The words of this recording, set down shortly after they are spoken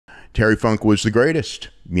Terry Funk was the greatest.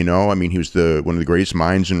 You know, I mean, he was one of the greatest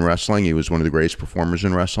minds in wrestling. He was one of the greatest performers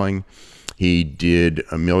in wrestling. He did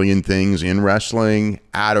a million things in wrestling,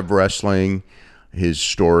 out of wrestling. His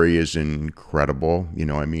story is incredible. You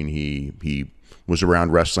know, I mean, he was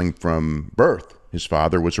around wrestling from birth. His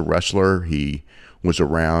father was a wrestler. He was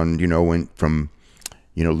around, you know, went from,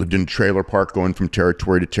 you know, lived in a trailer park going from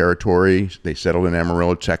territory to territory. They settled in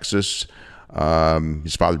Amarillo, Texas.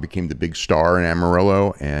 His father became the big star in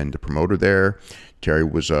Amarillo and the promoter there. Terry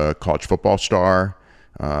was a college football star,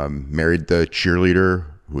 married the cheerleader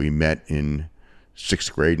who he met in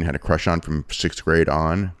 6th grade and had a crush on from 6th grade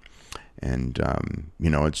on. And, you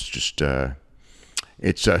know, it's just,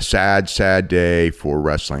 it's a sad, sad day for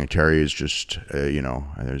wrestling. Terry is just, you know,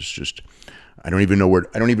 there's just, I don't even know where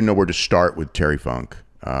to start with Terry Funk.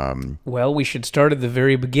 Well, we should start at the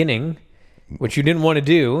very beginning, which you didn't want to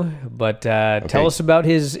do, but Okay. Tell us about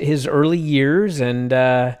his early years and.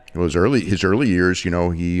 Well, his early years, you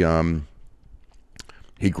know, he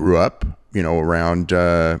grew up, you know, around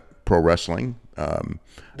pro wrestling.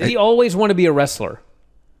 Did he always want to be a wrestler?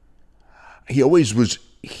 He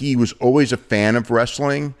was always a fan of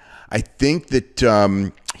wrestling. I think that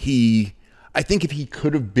I think if he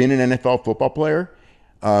could have been an NFL football player,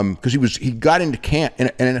 because he got into camp, an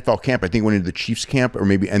NFL camp. I think he went into the Chiefs camp or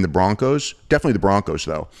maybe and the Broncos. Definitely the Broncos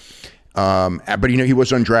though. But you know, he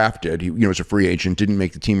was undrafted. He, you know, was a free agent, didn't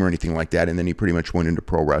make the team or anything like that, and then he pretty much went into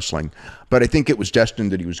pro wrestling. But I think it was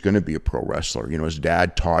destined that he was going to be a pro wrestler. You know, his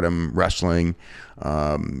dad taught him wrestling.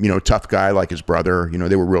 You know, tough guy like his brother. You know,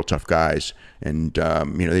 they were real tough guys, and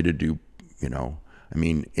you know, they did do. You know, I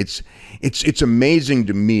mean, it's amazing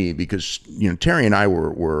to me because you know Terry and I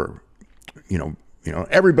were you know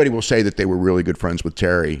everybody will say that they were really good friends with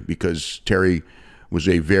Terry because Terry was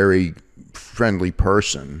a very friendly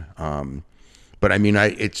person. But I mean,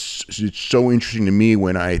 it's so interesting to me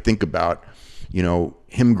when I think about, you know,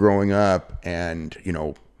 him growing up and, you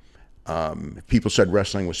know, if people said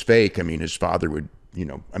wrestling was fake, I mean, his father would, you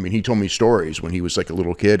know, I mean, he told me stories when he was like a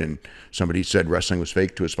little kid and somebody said wrestling was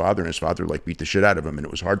fake to his father and his father like beat the shit out of him. And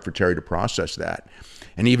it was hard for Terry to process that.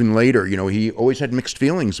 And even later, you know, he always had mixed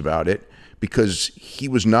feelings about it because he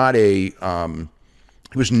was not a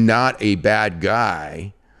bad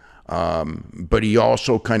guy. But he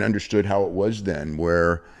also kind of understood how it was then,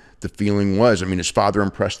 where the feeling was, I mean, his father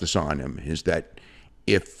impressed this on him, is that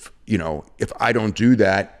if I don't do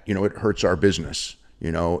that, you know, it hurts our business.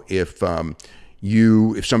 You know, if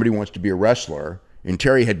somebody wants to be a wrestler, and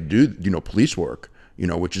Terry had to do, you know, police work, you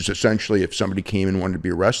know, which is essentially if somebody came and wanted to be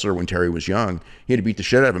a wrestler when Terry was young, he had to beat the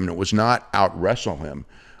shit out of him. And it was not out wrestle him.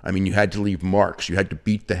 I mean, you had to leave marks. You had to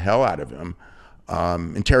beat the hell out of him.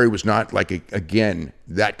 And Terry was not like, again,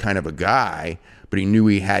 that kind of a guy, but he knew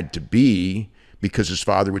he had to be because his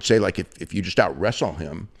father would say, like, if you just out wrestle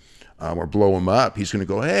him or blow him up, he's going to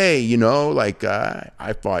go, hey, you know, like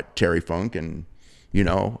I fought Terry Funk and, you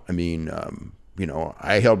know, I mean, you know,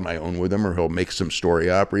 I held my own with him or he'll make some story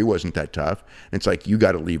up or he wasn't that tough. And it's like, you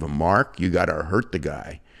got to leave a mark. You with to hurt the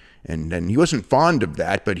guy. And he wasn't fond of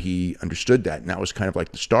that, but he understood that. And that was kind of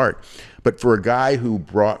like the start. But for a guy who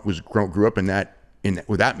grew up with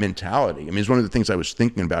that mentality, I mean, it's one of the things I was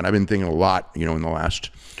thinking about. I've been thinking a lot, you know, in the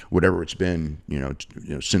last, whatever it's been, you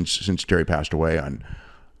know, since Terry passed away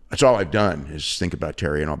that's all I've done is think about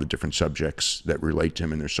Terry and all the different subjects that relate to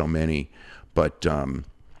him. And there's so many, but, and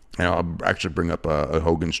I'll actually bring up a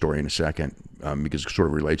Hogan story in a second because it sort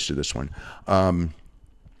of relates to this one.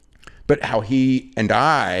 But how he and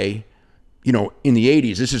I, you know, in the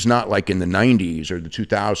 80s, this is not like in the 90s or the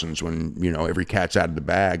 2000s when, you know, every cat's out of the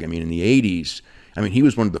bag. I mean, in the 80s, I mean, he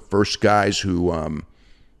was one of the first guys who,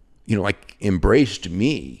 you know, like embraced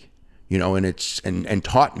me, you know, and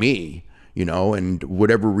taught me, you know, and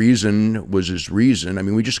whatever reason was his reason. I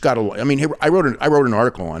mean, we just got I mean, I wrote an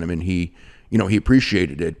article on him and he, you know, he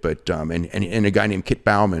appreciated it, but, and a guy named Kit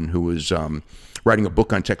Bauman who was, writing a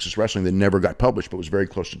book on Texas wrestling that never got published, but was very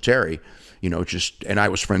close to Terry, you know, and I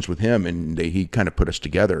was friends with him and he kind of put us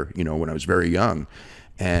together, you know, when I was very young.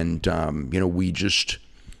 And, you know, we just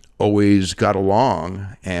always got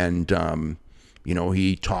along and, you know,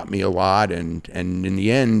 he taught me a lot and in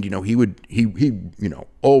the end, you know, he you know,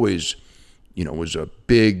 always, you know, was a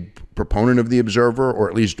big proponent of the Observer or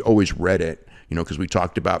at least always read it, you know, because we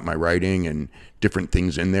talked about my writing and different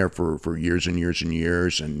things in there for years and years and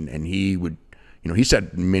years. And he would, you know, he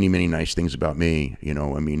said many, many nice things about me. You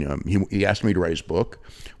know, I mean, he asked me to write his book,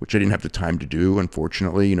 which I didn't have the time to do,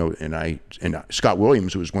 unfortunately. You know, and Scott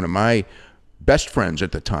Williams, who was one of my best friends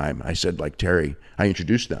at the time, I said, like, Terry, I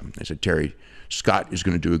introduced them. I said, Terry, Scott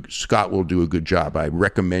will do a good job. I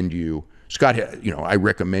recommend you Scott, I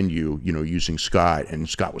recommend you, using Scott. And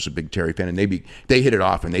Scott was a big Terry fan, and they hit it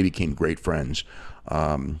off, and they became great friends.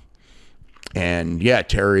 And yeah,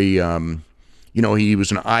 Terry, he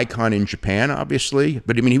was an icon in Japan, obviously,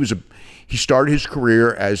 but I mean, he started his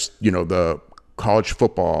career as, the college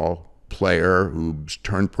football player who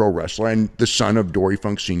turned pro wrestler and the son of Dory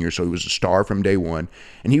Funk Sr., so he was a star from day one.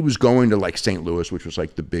 And he was going to like St. Louis, which was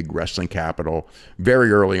like the big wrestling capital,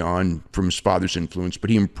 very early on from his father's influence, but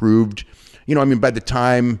he improved. By the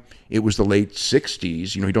time it was the late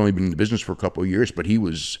 60s, he'd only been in the business for a couple of years, but he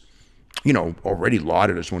was, already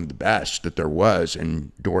lauded as one of the best that there was.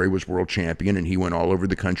 And Dory was world champion, and he went all over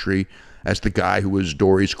the country as the guy who was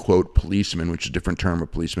Dory's, quote, policeman, which is a different term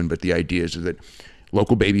of policeman, but the idea is that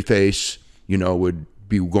local babyface, would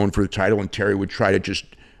be going for the title, and Terry would try to just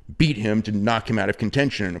beat him to knock him out of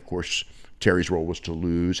contention. And of course, Terry's role was to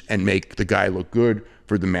lose and make the guy look good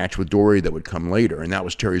for the match with Dory that would come later. And that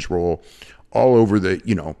was Terry's role all over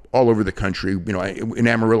the country. In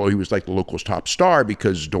Amarillo, he was like the local's top star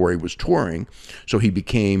because Dory was touring. So he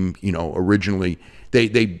became, originally,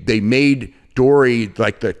 they made Dory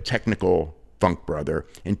like the technical Funk brother,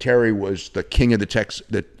 and Terry was the king of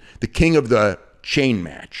the king of the chain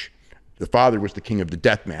match. The father was the king of the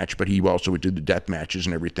death match, but he also did the death matches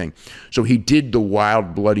and everything. So he did the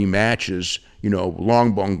wild, bloody matches,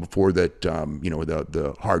 long before that,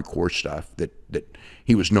 the hardcore stuff that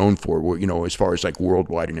he was known for, as far as like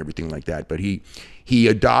worldwide and everything like that. But he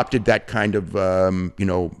adopted that kind of,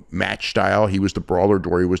 match style. He was the brawler.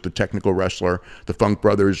 Dory was the technical wrestler. The Funk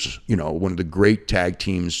Brothers, one of the great tag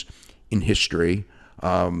teams in history.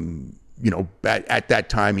 At that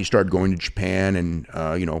time, he started going to Japan and,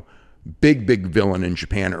 big villain in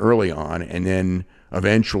Japan early on. And then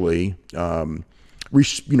eventually,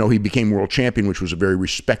 he became world champion, which was a very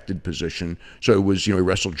respected position. So it was, he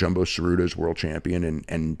wrestled Jumbo Tsuruta as world champion.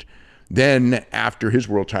 And then after his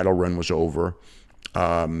world title run was over,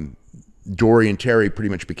 Dory and Terry pretty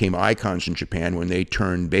much became icons in Japan when they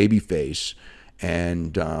turned babyface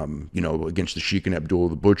and, against the Sheik and Abdullah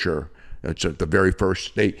the Butcher. It's the very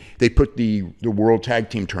first, they put the World Tag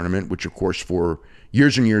Team Tournament, which of course for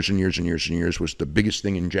years and years and years and years and years was the biggest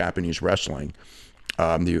thing in Japanese wrestling,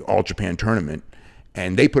 the All Japan Tournament.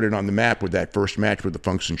 And they put it on the map with that first match with the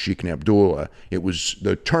Funks and Sheik and Abdullah.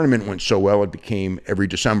 The tournament went so well, it became every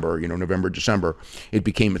December, November, December, it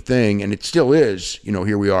became a thing. And it still is,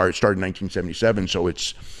 here we are, it started in 1977. So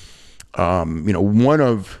it's, one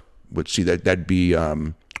of, let's see, that'd be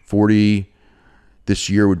 40, this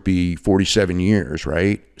year would be 47 years,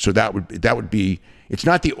 right? So that would be, it's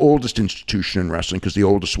not the oldest institution in wrestling, because the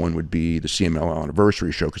oldest one would be the CMLL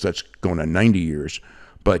Anniversary Show, because that's going on 90 years.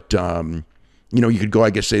 But, you could go, I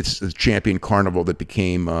guess, say it's the Champion Carnival that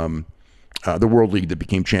became, the World League that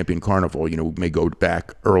became Champion Carnival, may go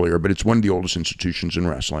back earlier, but it's one of the oldest institutions in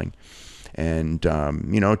wrestling. And,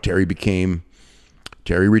 Terry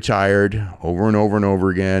retired over and over and over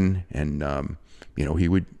again. And, he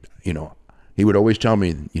would always tell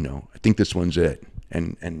me, I think this one's it.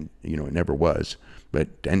 And it never was.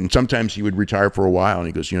 And sometimes he would retire for a while and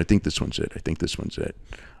he goes, I think this one's it. I think this one's it.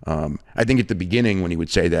 I think at the beginning when he would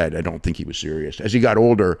say that, I don't think he was serious. As he got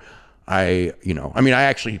older, I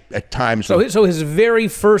actually at times. So his very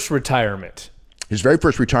first retirement. His very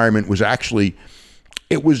first retirement was actually,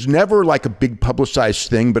 it was never like a big publicized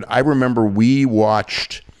thing, but I remember we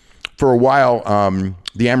watched for a while,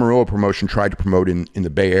 the Amarillo promotion tried to promote in the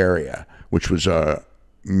Bay Area, which was,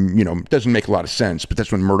 doesn't make a lot of sense, but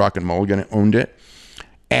that's when Murdoch and Mulligan owned it.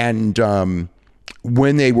 And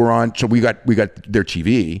when they were on, so we got their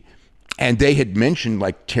TV, and they had mentioned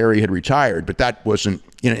like Terry had retired, but that wasn't,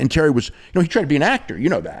 and Terry was, he tried to be an actor,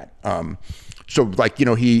 that. So like,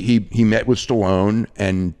 he met with Stallone,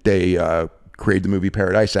 and they created the movie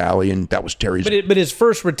Paradise Alley, and that was Terry's. But his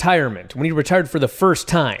first retirement, when he retired for the first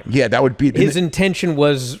time. Yeah, that would be. His intention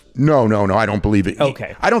was. No, I don't believe it.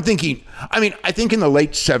 Okay. I don't think I think in the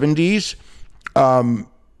late 70s,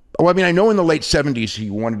 I know in the late 70s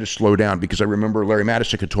he wanted to slow down, because I remember Larry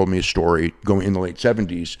Madison had told me a story going in the late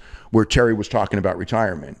 70s where Terry was talking about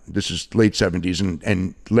retirement. This is late 70s,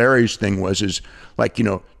 and Larry's thing was like,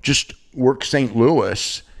 just work St.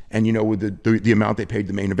 Louis, and with the amount they paid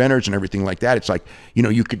the main eventers and everything like that, it's like,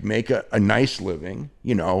 you could make a nice living,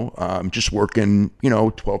 just working,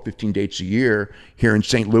 12, 15 dates a year here in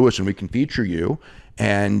St. Louis, and we can feature you,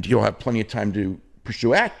 and you'll have plenty of time to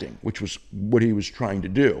pursue acting, which was what he was trying to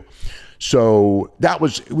do. So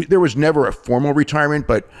there was never a formal retirement,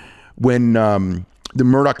 but when the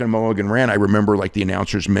Murdoch and Mulligan ran, I remember like the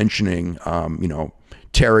announcers mentioning,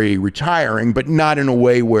 Terry retiring, but not in a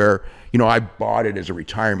way where, you know, I bought it as a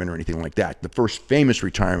retirement or anything like that. The first famous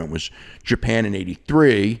retirement was Japan in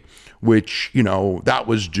 '83, which, you know, that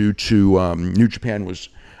was due to New Japan was,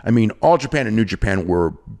 I mean, All Japan and New Japan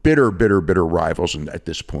were bitter rivals at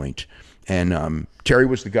this point. And Terry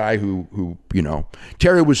was the guy who, you know,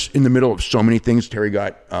 Terry was in the middle of so many things. Terry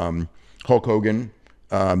got Hulk Hogan,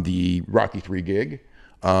 the Rocky III gig.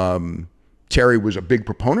 Terry was a big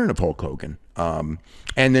proponent of Hulk Hogan.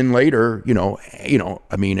 And then later, you know,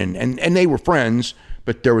 I mean, and they were friends,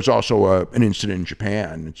 but there was also an incident in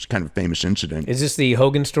Japan. It's kind of a famous incident. Is this the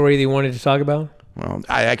Hogan story that you wanted to talk about? Well,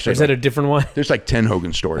 I actually... Or is that a different one? There's like 10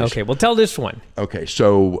 Hogan stories. Okay, well, tell this one. Okay,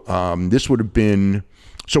 so this would have been...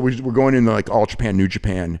 So we're going into like All Japan, New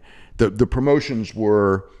Japan. The promotions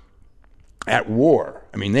were at war.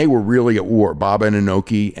 I mean, they were really at war. Baba and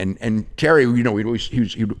Inoki and Terry, you know, he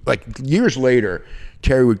like years later,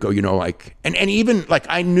 Terry would go, you know, like, and even like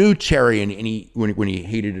I knew Terry and when he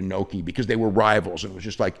hated Inoki because they were rivals, and it was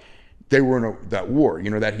just like they were in that war, you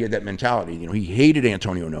know, that he had that mentality. You know, he hated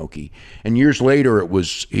Antonio Inoki, and years later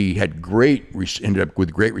he had ended up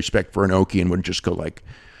with great respect for Inoki and would just go like,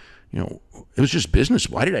 you know, it was just business.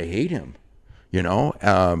 Why did I hate him? You know,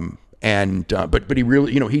 but he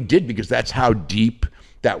really, you know, he did, because that's how deep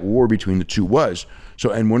that war between the two was.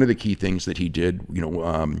 So, and one of the key things that he did,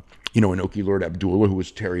 Inoki Lord Abdullah, who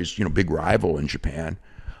was Terry's, you know, big rival in Japan.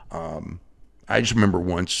 I just remember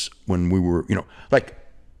once when we were, you know, like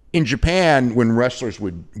in Japan, when wrestlers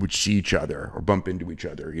would see each other or bump into each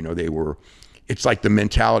other, you know, it's like the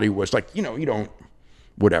mentality was like, you know, you don't,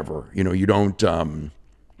 whatever, you know, you don't,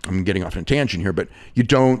 I'm getting off on a tangent here, but you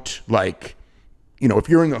don't, like, you know, if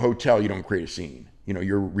you're in the hotel, you don't create a scene. You know,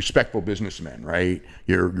 you're respectful businessmen, right?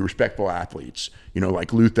 You're respectful athletes. You know, like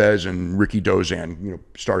Luthez and Ricky Dozan, you know,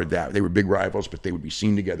 started that. They were big rivals, but they would be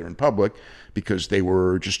seen together in public because they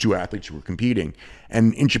were just two athletes who were competing.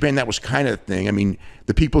 And in Japan, that was kind of the thing. I mean,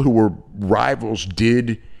 the people who were rivals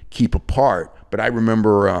did keep apart, but I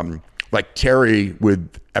remember, like Terry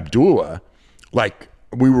with Abdullah, like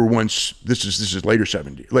we were once. This is later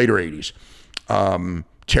 '80s.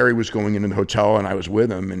 Terry was going into the hotel and I was with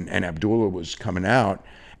him, and Abdullah was coming out,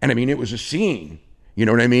 and I mean, it was a scene, you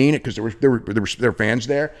know what I mean? Because there were fans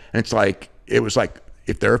there, and it's like, it was like,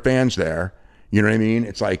 if there are fans there, you know what I mean?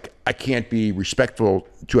 It's like, I can't be respectful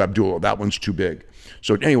to Abdullah. That one's too big.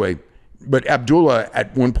 So anyway, but Abdullah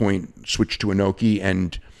at one point switched to Inoki,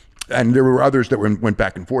 and there were others that went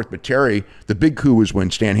back and forth, but Terry, the big coup was when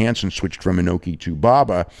Stan Hansen switched from Inoki to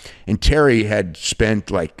Baba, and Terry had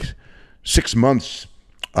spent like 6 months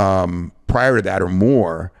prior to that or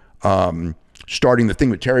more, starting the thing.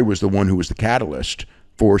 But Terry was the one who was the catalyst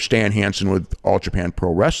for Stan Hansen with All Japan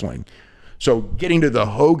Pro Wrestling. So getting to the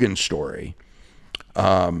Hogan story,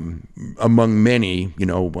 among many, you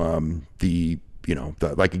know,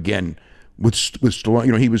 like again with Stallone,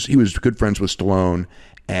 you know, he was good friends with Stallone,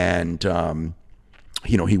 and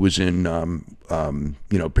you know, he was in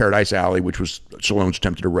you know, Paradise Alley, which was Stallone's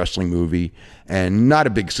attempt at a wrestling movie, and not a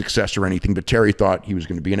big success or anything, but Terry thought he was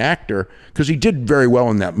going to be an actor because he did very well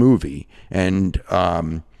in that movie, and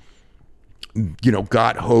you know,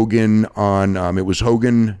 got Hogan on, it was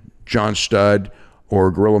Hogan, John Studd, or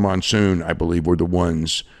Gorilla Monsoon, I believe, were the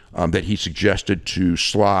ones that he suggested to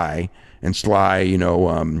Sly, and Sly, you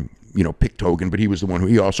know, picked Hogan, but he was the one who,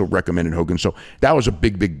 he also recommended Hogan. So that was a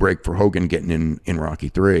big break for Hogan getting in Rocky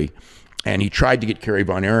III. And he tried to get Kerry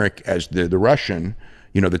Von Erich as the Russian,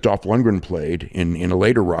 you know, that Dolph Lundgren played in a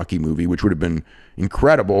later Rocky movie, which would have been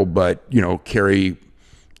incredible. But, you know, Kerry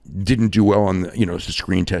didn't do well on the, you know, the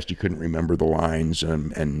screen test. He couldn't remember the lines,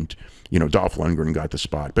 and, you know, Dolph Lundgren got the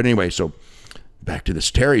spot. But anyway, so back to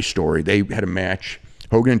this Terry story. They had a match.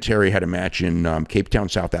 Hogan and Terry had a match in Cape Town,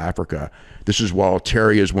 South Africa. This is while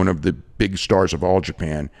Terry is one of the big stars of All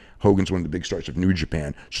Japan. Hogan's one of the big stars of New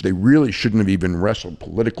Japan. So they really shouldn't have even wrestled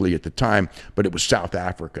politically at the time, but it was South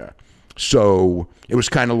Africa. So it was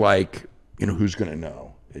kind of like, you know, who's going to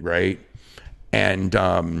know, right? And,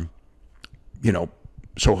 you know,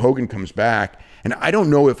 so Hogan comes back, and I don't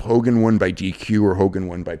know if Hogan won by DQ or Hogan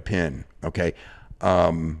won by pin, okay? You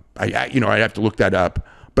know, I'd have to look that up,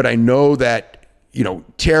 but I know that, you know,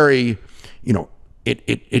 Terry, you know,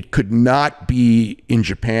 it could not be in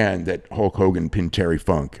Japan that Hulk Hogan pinned Terry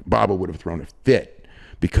Funk. Baba would have thrown a fit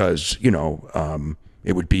because, you know,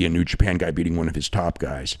 it would be a New Japan guy beating one of his top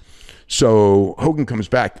guys. So Hogan comes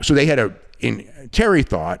back. So they had Terry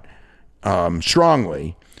thought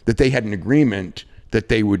strongly that they had an agreement that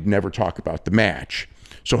they would never talk about the match.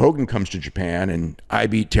 So Hogan comes to Japan, and I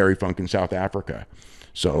beat Terry Funk in South Africa.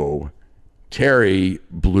 So Terry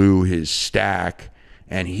blew his stack,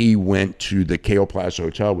 and he went to the Kale Plaza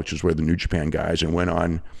Hotel, which is where the New Japan guys, and went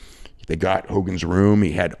on. They got Hogan's room.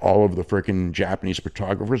 He had all of the freaking Japanese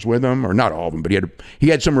photographers with him, or not all of them, but he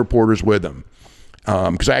had some reporters with him.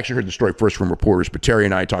 Because I actually heard the story first from reporters, but Terry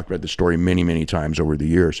and I talked about this story many, many times over the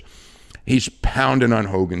years. He's pounding on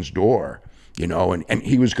Hogan's door, you know, and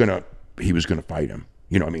he was gonna fight him.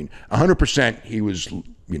 You know, I mean, 100% he was,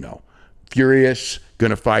 you know, furious,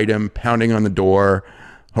 gonna fight him, pounding on the door.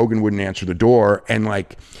 Hogan wouldn't answer the door, and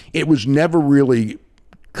like it was never really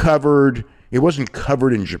covered. It wasn't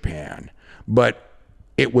covered in Japan, but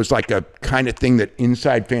it was like a kind of thing that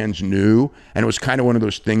inside fans knew, and it was kind of one of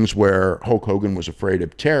those things where Hulk Hogan was afraid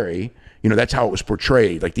of Terry. You know, that's how it was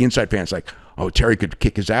portrayed. Like the inside fans, like, oh, Terry could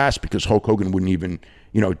kick his ass because Hulk Hogan wouldn't even,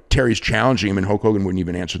 you know, Terry's challenging him, and Hulk Hogan wouldn't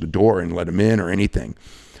even answer the door and let him in or anything.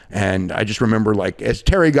 And I just remember, like, as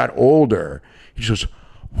Terry got older, he goes,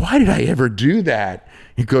 "Why did I ever do that?"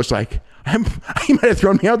 He goes, like, he might have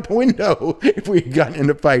thrown me out the window if we had gotten in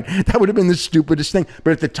a fight. That would have been the stupidest thing.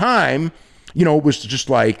 But at the time, you know, it was just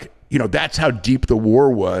like, you know, that's how deep the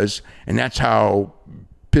war was, and that's how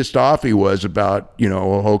pissed off he was about, you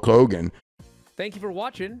know, Hulk Hogan. Thank you for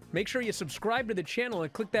watching. Make sure you subscribe to the channel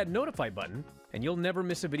and click that notify button, and you'll never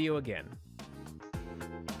miss a video again.